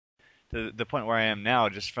to the point where I am now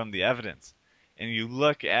just from the evidence. And you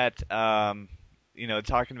look at, talking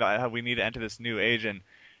about how we need to enter this new age, and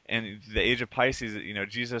the age of Pisces,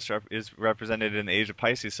 Jesus is represented in the age of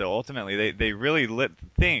Pisces. So ultimately, they really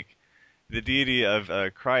think the deity of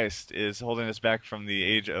Christ is holding us back from the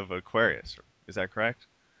age of Aquarius. Is that correct?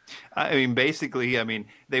 I mean, basically, I mean,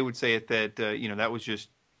 they would say it that that was just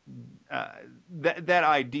uh, that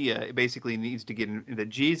idea basically needs to get in, that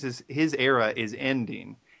Jesus, his era is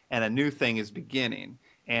ending and a new thing is beginning.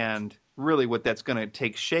 And really, what that's going to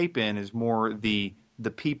take shape in is more the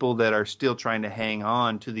people that are still trying to hang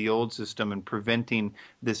on to the old system and preventing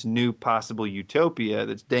this new possible utopia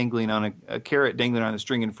that's dangling on a carrot dangling on a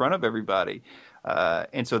string in front of everybody.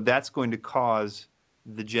 And so that's going to cause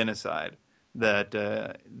the genocide that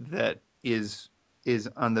is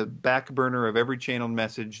on the back burner of every channeled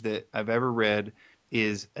message that I've ever read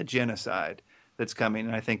is a genocide that's coming.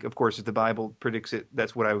 And I think, of course, if the Bible predicts it,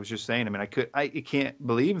 that's what I was just saying. I mean, I can't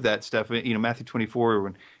believe that stuff. Matthew 24,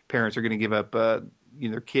 when parents are going to give up,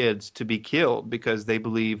 their kids to be killed because they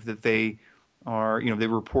believe that they are, they're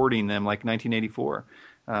reporting them like 1984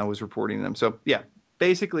 was reporting them. So yeah,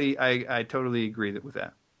 basically, I totally agree with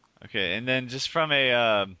that. Okay, and then just from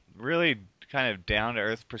a really kind of down to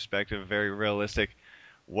earth perspective, very realistic.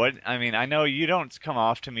 What I mean, I know you don't come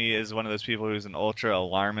off to me as one of those people who's an ultra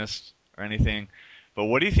alarmist or anything, but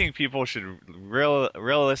what do you think people should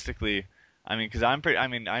realistically? I mean, because I'm pretty. I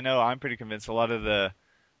mean, I know I'm pretty convinced. A lot of the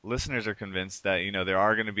listeners are convinced that there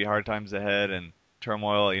are going to be hard times ahead and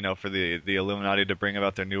turmoil. For the Illuminati to bring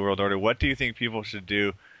about their new world order. What do you think people should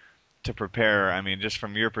do to prepare? I mean, just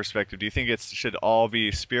from your perspective, do you think it should all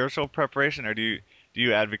be spiritual preparation, or do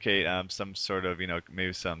you advocate some sort of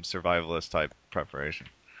maybe some survivalist type preparation?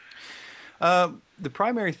 The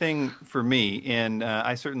primary thing for me, and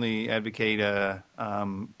I certainly advocate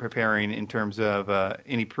preparing in terms of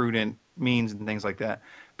any prudent means and things like that.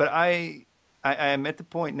 But I am at the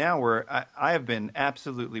point now where I have been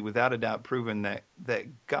absolutely, without a doubt, proven that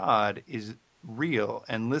God is real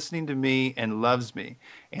and listening to me and loves me,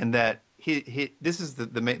 and that this is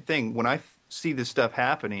the main thing. When I see this stuff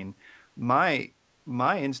happening, my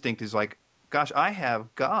my instinct is like, gosh, I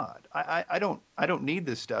have God. I don't need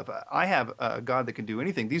this stuff. I have a God that can do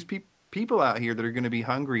anything. These people out here that are going to be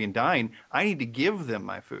hungry and dying, I need to give them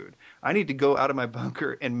my food. I need to go out of my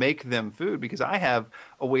bunker and make them food because I have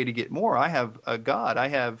a way to get more. I have a God. I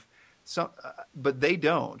have some, but they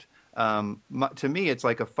don't. To me, it's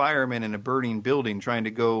like a fireman in a burning building trying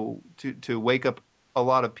to go to wake up a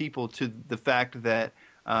lot of people to the fact that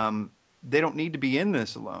they don't need to be in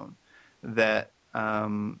this alone. That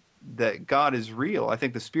that God is real. I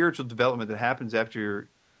think the spiritual development that happens after,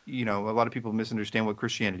 a lot of people misunderstand what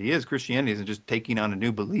Christianity is. Christianity isn't just taking on a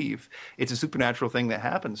new belief. It's a supernatural thing that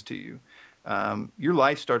happens to you. Your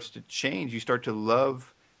life starts to change. You start to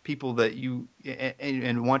love people that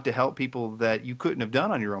and want to help people that you couldn't have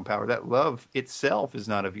done on your own power. That love itself is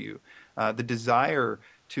not of you. The desire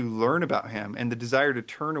to learn about him and the desire to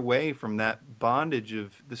turn away from that bondage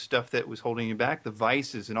of the stuff that was holding you back, the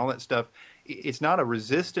vices and all that stuff. It's not a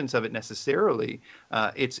resistance of it necessarily.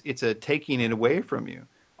 It's a taking it away from you.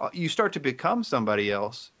 You start to become somebody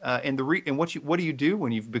else, and what do you do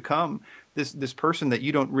when you've become this person that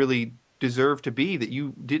you don't really deserve to be, that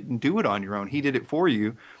you didn't do it on your own. He did it for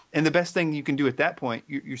you. And the best thing you can do at that point,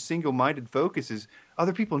 your single-minded focus is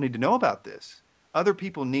other people need to know about this. Other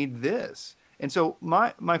people need this. And so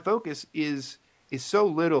my focus is so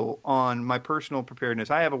little on my personal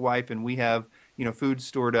preparedness. I have a wife and we have, food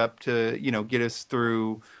stored up to, get us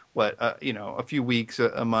through a few weeks,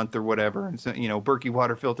 a month or whatever. And so, Berkey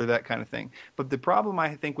water filter, that kind of thing. But the problem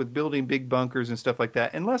I think with building big bunkers and stuff like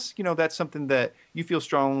that, unless, that's something that you feel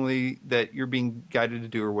strongly that you're being guided to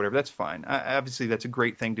do or whatever, that's fine. Obviously, that's a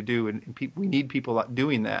great thing to do. And we need people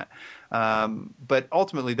doing that. But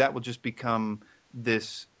ultimately, that will just become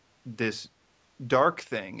this dark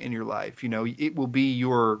thing in your life. It will be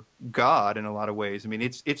your God in a lot of ways. I mean,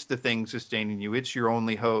 it's the thing sustaining you. It's your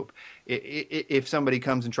only hope. If somebody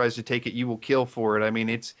comes and tries to take it, you will kill for it. I mean,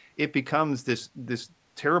 it becomes this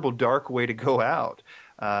terrible dark way to go out,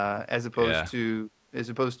 as Yeah.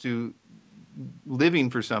 opposed to living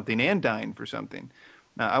for something and dying for something.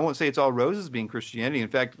 Now, I won't say it's all roses being Christianity. In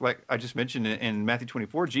fact, like I just mentioned in Matthew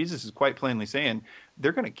 24, Jesus is quite plainly saying,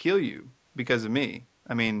 they're going to kill you because of me.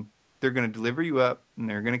 I mean, they're going to deliver you up and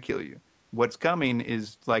they're going to kill you. What's coming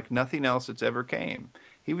is like nothing else that's ever came.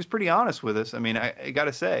 He was pretty honest with us. I mean, I got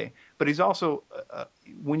to say, but he's also,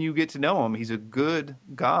 when you get to know him, he's a good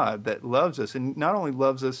God that loves us, and not only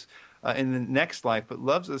loves us in the next life, but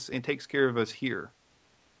loves us and takes care of us here.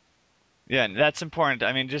 Yeah, and that's important.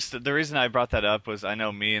 I mean, just the reason I brought that up was I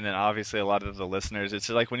know me, and then obviously a lot of the listeners. It's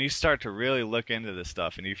like when you start to really look into this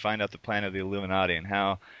stuff and you find out the plan of the Illuminati and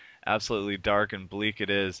how absolutely dark and bleak it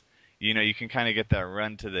is, you can kind of get that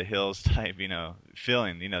run to the hills type,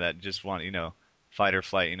 feeling, that just want, fight or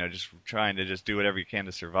flight, just trying to just do whatever you can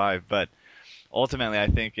to survive. But ultimately, I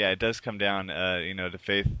think, yeah, it does come down, to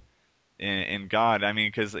faith in God. I mean,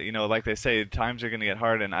 because like they say, times are going to get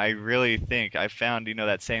hard, and I really think I found,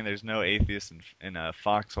 that saying, "There's no atheists in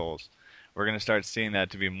foxholes." We're going to start seeing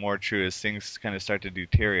that to be more true as things kind of start to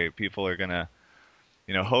deteriorate. People are going to,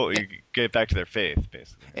 get back to their faith,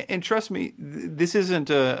 basically. And trust me, this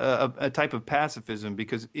isn't a type of pacifism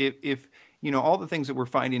because if all the things that we're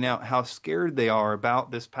finding out, how scared they are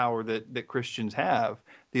about this power that Christians have,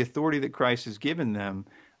 the authority that Christ has given them,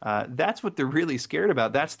 that's what they're really scared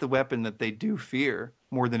about. That's the weapon that they do fear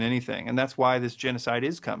more than anything, and that's why this genocide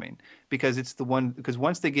is coming because it's the one. Because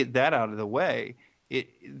once they get that out of the way,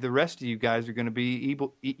 the rest of you guys are going to be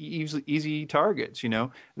easy targets. The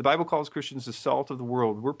Bible calls Christians the salt of the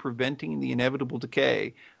world. We're preventing the inevitable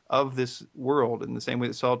decay of this world in the same way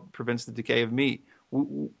that salt prevents the decay of meat.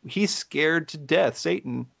 He's scared to death,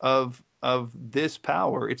 Satan, of this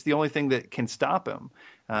power. It's the only thing that can stop him.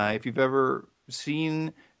 If you've ever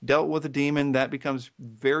dealt with a demon, that becomes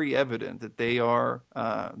very evident that they are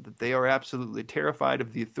absolutely terrified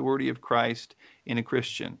of the authority of Christ in a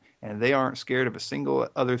Christian, and they aren't scared of a single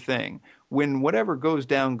other thing. When whatever goes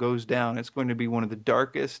down, it's going to be one of the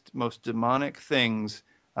darkest, most demonic things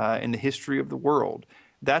in the history of the world.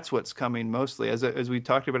 That's what's coming mostly. As we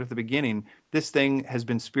talked about at the beginning, this thing has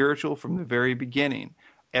been spiritual from the very beginning.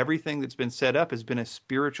 Everything that's been set up has been a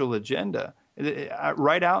spiritual agenda.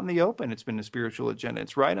 Right out in the open, it's been a spiritual agenda.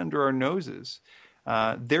 It's right under our noses.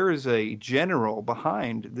 There is a general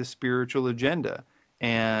behind the spiritual agenda.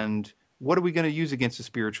 And what are we going to use against a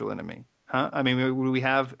spiritual enemy? Huh? I mean, do we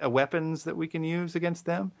have weapons that we can use against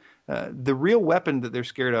them? The real weapon that they're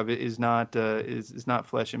scared of is not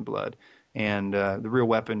flesh and blood, and the real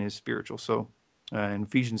weapon is spiritual. So, in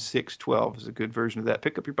Ephesians 6:12 is a good version of that.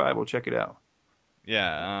 Pick up your Bible, check it out.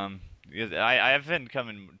 Yeah, yeah, I've been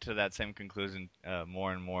coming to that same conclusion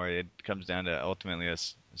more and more. It comes down to ultimately a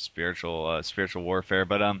spiritual warfare.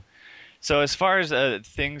 But so as far as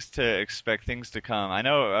things to expect, things to come, I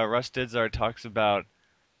know Russ Didzar talks about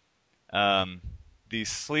um, these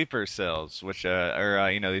sleeper cells, which are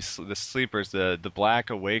the sleepers, the Black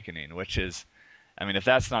Awakening, which is, I mean, if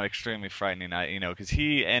that's not extremely frightening, because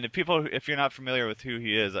if people, if you're not familiar with who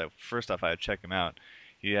he is, first off, I would check him out.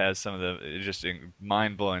 He has some of the just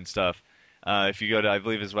mind blowing stuff. If you go to, I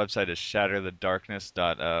believe his website is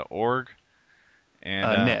shatterthedarkness.org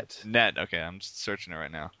and Net. net. Okay, I'm searching it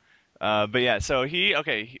right now. But yeah, so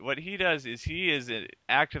what he does is he is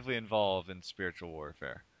actively involved in spiritual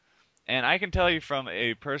warfare. And I can tell you from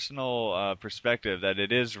a personal perspective that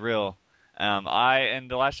it is real.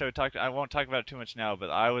 And the last show we talked, I won't talk about it too much now,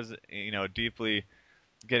 but I was, deeply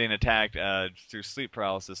getting attacked through sleep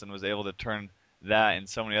paralysis and was able to turn that and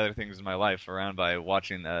so many other things in my life around by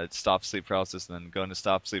watching Stop Sleep Paralysis and then going to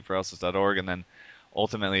stopsleepparalysis.org and then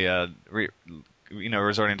ultimately,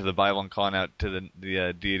 resorting to the Bible and calling out to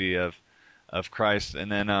the deity of Christ.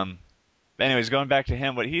 And then, anyways, going back to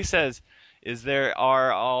him, what he says is there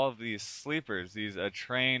are all of these sleepers, these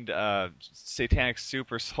trained satanic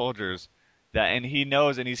super soldiers and he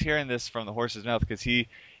knows, and he's hearing this from the horse's mouth because he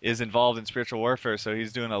is involved in spiritual warfare, so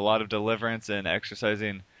he's doing a lot of deliverance and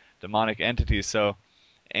exorcising demonic entities. So,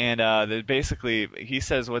 and basically, he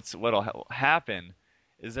says what'll happen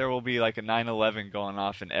is there will be like a 9/11 going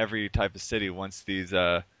off in every type of city once these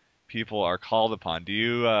people are called upon. Do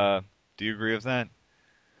you agree with that?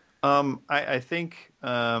 I think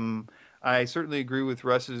I certainly agree with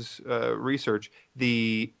Russ's research.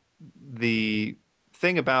 The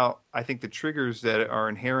thing about I think the triggers that are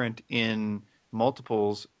inherent in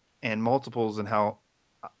multiples and how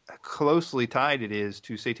closely tied it is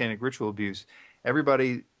to satanic ritual abuse.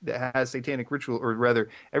 Everybody that has satanic ritual, or rather,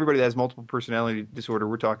 everybody that has multiple personality disorder,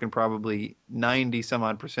 we're talking probably 90 some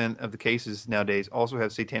odd percent of the cases nowadays also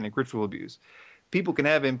have satanic ritual abuse. People can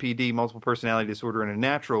have MPD, multiple personality disorder, in a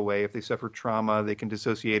natural way. If they suffer trauma, they can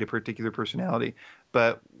dissociate a particular personality.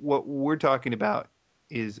 But what we're talking about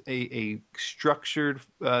is a structured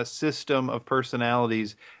system of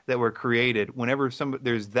personalities that were created. Whenever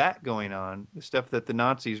there's that going on, the stuff that the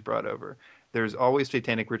Nazis brought over, there's always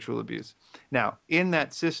satanic ritual abuse. Now, in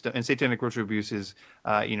that system, and satanic ritual abuse is,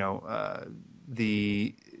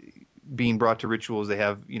 the being brought to rituals. They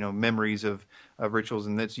have, memories of rituals,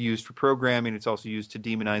 and that's used for programming. It's also used to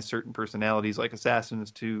demonize certain personalities like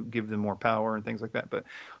assassins to give them more power and things like that. But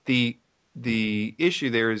the issue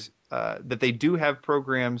there is that they do have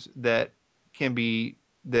programs that can be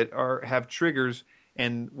that are have triggers,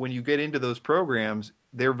 and when you get into those programs,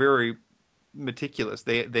 they're very meticulous.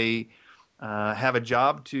 They have a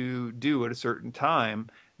job to do at a certain time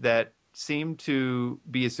that seem to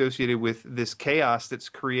be associated with this chaos that's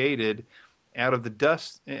created out of the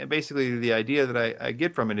dust. Basically, the idea that I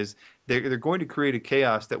get from it is they're going to create a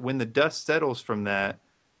chaos that when the dust settles from that,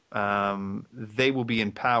 they will be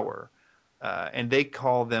in power. And they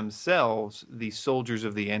call themselves the soldiers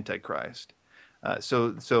of the Antichrist.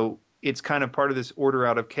 So it's kind of part of this order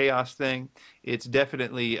out of chaos thing. It's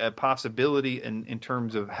definitely a possibility in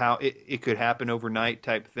terms of how it could happen overnight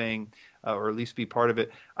type thing, or at least be part of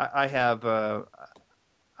it. I have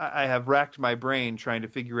racked my brain trying to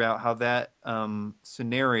figure out how that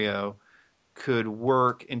scenario could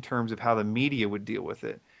work in terms of how the media would deal with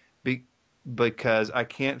it. Be, because I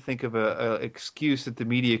can't think of a excuse that the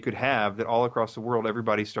media could have that all across the world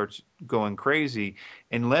everybody starts going crazy,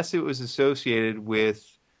 unless it was associated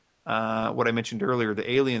with what I mentioned earlier,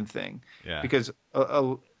 the alien thing. Yeah. Because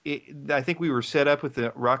I think we were set up with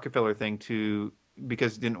the Rockefeller thing to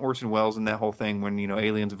because in Orson Welles and that whole thing when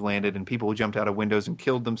aliens have landed and people jumped out of windows and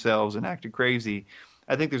killed themselves and acted crazy.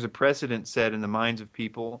 I think there's a precedent set in the minds of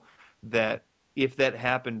people that if that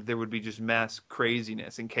happened, there would be just mass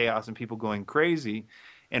craziness and chaos and people going crazy.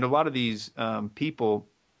 And a lot of these people,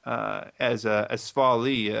 as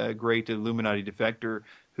Svali, a great Illuminati defector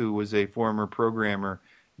who was a former programmer,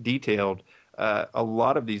 detailed, a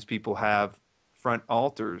lot of these people have front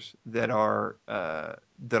altars that are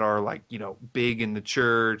like big in the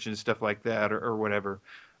church and stuff like that or whatever.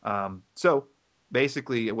 So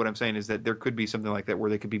basically, what I'm saying is that there could be something like that where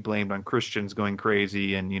they could be blamed on Christians going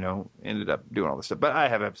crazy and ended up doing all this stuff. But I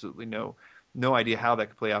have absolutely no idea how that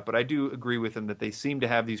could play out. But I do agree with them that they seem to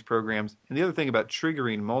have these programs. And the other thing about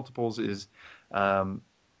triggering multiples is um,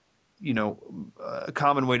 a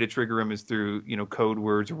common way to trigger them is through, code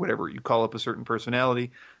words or whatever. You call up a certain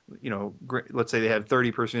personality, let's say they have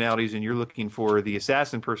 30 personalities and you're looking for the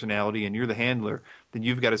assassin personality and you're the handler, then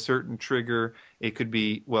you've got a certain trigger. It could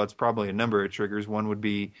be, well, it's probably a number of triggers. One would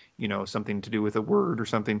be, something to do with a word or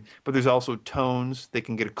something, but there's also tones. They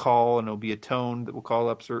can get a call and it'll be a tone that will call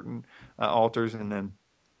up certain altars and then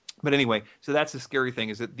but anyway, so that's the scary thing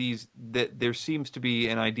is that there seems to be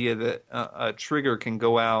an idea that a trigger can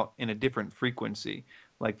go out in a different frequency.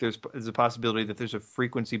 Like there's a possibility that there's a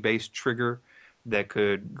frequency-based trigger that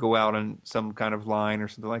could go out on some kind of line or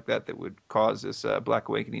something like that that would cause this Black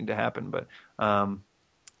Awakening to happen. But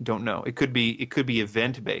don't know. It could be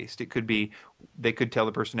event-based. It could be they could tell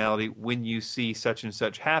the personality when you see such and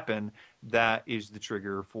such happen, that is the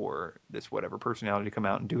trigger for this whatever personality to come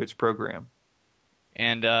out and do its program.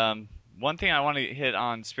 And one thing I want to hit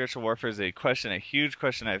on spiritual warfare is a huge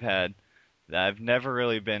question I've had that I've never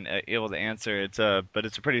really been able to answer. But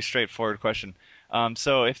it's a pretty straightforward question.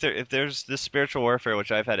 So if there's this spiritual warfare, which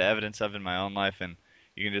I've had evidence of in my own life, and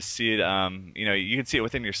you can just see it, you can see it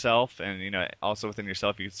within yourself, and also within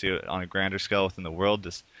yourself, you can see it on a grander scale within the world.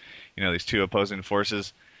 Just these two opposing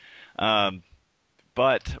forces. Um,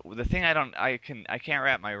 but the thing I can't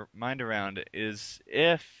wrap my mind around is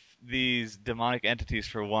if these demonic entities,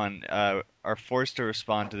 for one, are forced to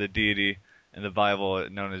respond to the deity in the Bible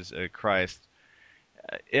known as Christ.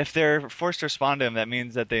 If they're forced to respond to him, that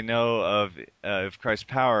means that they know of Christ's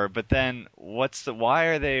power. But then, what's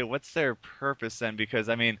their purpose then? Because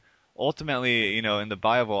I mean, ultimately, in the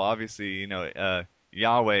Bible, obviously,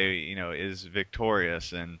 Yahweh, is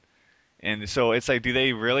victorious, and so it's like, do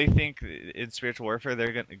they really think in spiritual warfare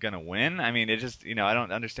they're gonna win? I mean, it just, I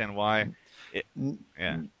don't understand why. It,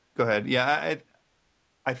 yeah. Go ahead. Yeah,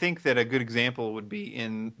 I think that a good example would be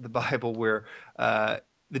in the Bible where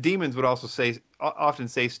the demons would also often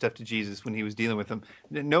say stuff to Jesus when he was dealing with them.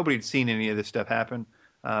 Nobody had seen any of this stuff happen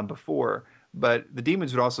before, but the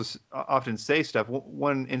demons would also often say stuff.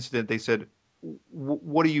 One incident, they said,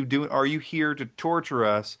 "What are you doing? Are you here to torture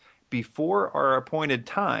us before our appointed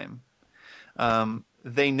time?"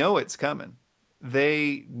 They know it's coming.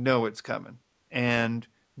 They know it's coming, and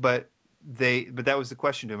but that was the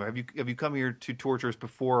question to him. Have you come here to torture us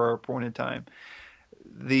before our appointed time?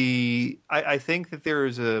 I think that there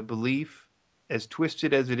is a belief, as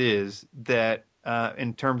twisted as it is, that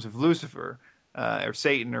in terms of Lucifer or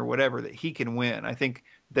Satan or whatever, that he can win. I think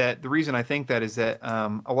that the reason I think that is that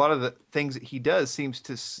a lot of the things that he does seems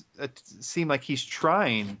to seem like he's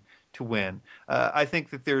trying to win. I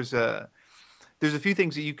think that there's a few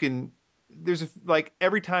things that you can. Like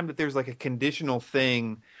every time that there's like a conditional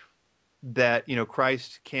thing that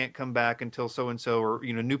Christ can't come back until so and so, or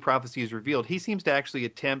new prophecy is revealed. He seems to actually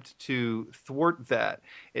attempt to thwart that.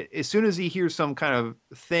 As soon as he hears some kind of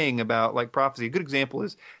thing about like prophecy, a good example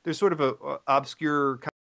is there's sort of a obscure.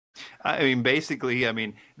 I mean, basically, I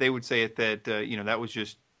mean, they would say it that that was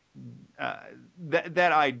just uh,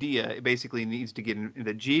 that idea basically needs to get in,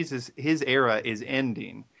 that Jesus, his era is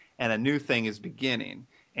ending and a new thing is beginning.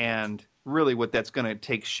 And really, what that's going to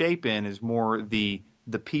take shape in is more the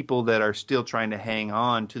people that are still trying to hang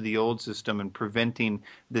on to the old system and preventing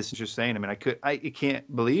this. Just saying, I mean, I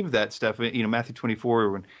can't believe that stuff. Matthew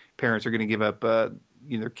 24, when parents are going to give up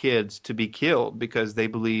their kids to be killed because they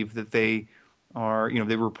believe that they are,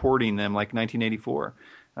 they're reporting them like 1984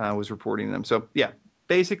 was reporting them. So yeah,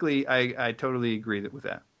 basically, I totally agree with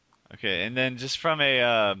that. Okay, and then just from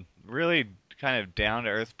a really kind of down to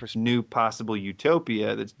earth perspective. New possible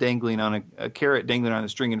utopia that's dangling on a carrot dangling on a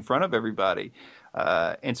string in front of everybody,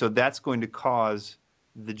 and so that's going to cause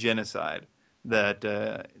the genocide that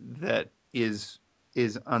is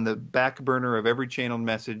on the back burner of every channeled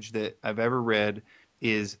message that I've ever read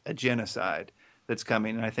is a genocide that's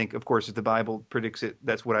coming. And I think, of course, if the Bible predicts it,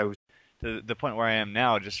 that's what I was. To the point where I am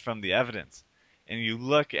now, just from the evidence. And you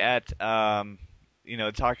look at, talking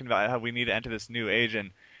about how we need to enter this new age,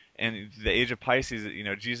 and the age of Pisces.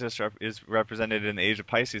 Jesus is represented in the age of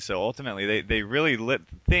Pisces. So ultimately, they really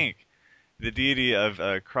think the deity of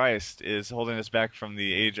Christ is holding us back from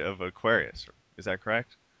the age of Aquarius. Is that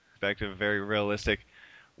correct? Perspective, very realistic.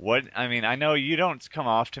 What I mean, I know you don't come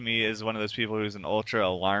off to me as one of those people who's an ultra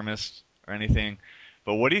alarmist or anything,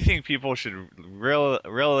 but what do you think people should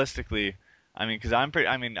realistically? I mean, because I'm pretty.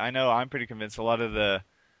 I mean, I know I'm pretty convinced. A lot of the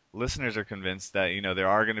listeners are convinced that there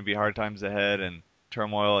are going to be hard times ahead and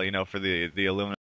turmoil. For the aluminum.